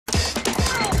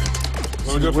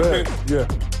Let me go for red. Yeah.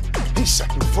 He's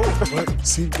Shaqtin' Fool. What?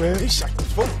 See red? He's Shaqtin'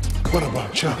 Fool. What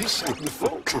about Chuck? He's Shaqtin'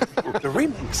 Fool. The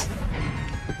remix.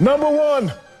 Number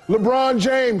 1, LeBron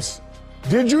James.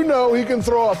 Did you know he can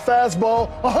throw a fastball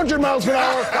 100 miles per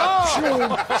hour?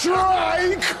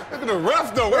 Strike! Look at the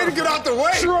ref, though. Way to get out the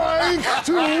way. Strike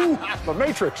 2. The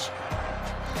Matrix.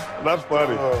 That's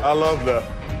funny. I love that.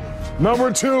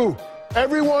 Number 2,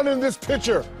 everyone in this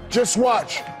picture, just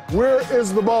watch. Where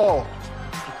is the ball?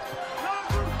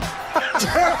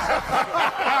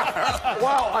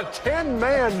 Wow, a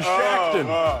 10-man Shaqtin.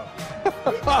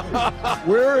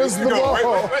 Where is the ball?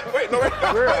 Wait, no, wait.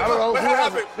 Where? I don't know. What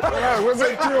happened? Where's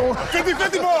it?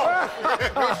 50-50 ball.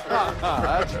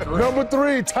 That's great. Number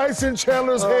 3, Tyson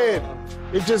Chandler's head.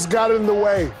 It just got in the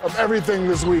way of everything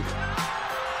this week.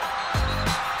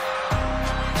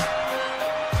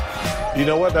 You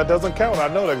know what? That doesn't count. I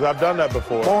know that because I've done that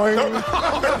before. Boing.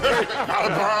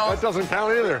 That doesn't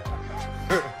count either.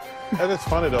 And it's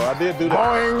funny, though. I did do that.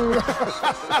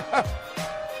 Boing.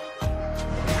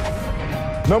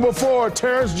 Number 4,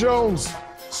 Terrence Jones.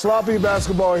 Sloppy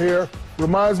basketball here.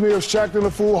 Reminds me of Shaqtin'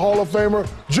 the Fool Hall of Famer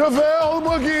JaVale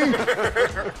McGee.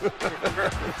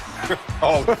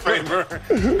 Hall of Famer.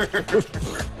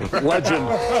 Legend.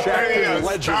 Shaqtin'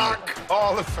 legend.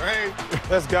 Hall of Fame.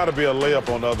 That's got to be a layup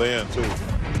on the other end, too.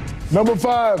 Number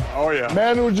 5, Oh, yeah.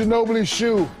 Manu Ginobili's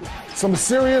shoe. Some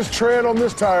serious tread on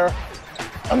this tire.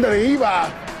 Under the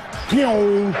Eva.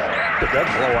 Pew. That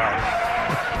blowout.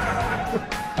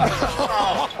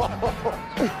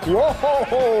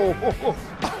 Whoa.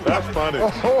 That's funny.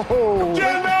 Oh.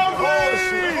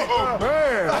 Ginobili!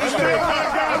 Man.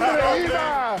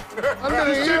 Under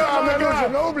the Eva, Manu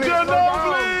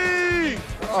Ginobili.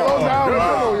 Slow down,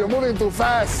 Manu. You're moving too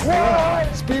fast.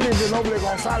 Speedy Ginobili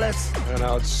Gonzalez. An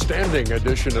outstanding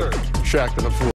addition of Shaqtin' the Fool.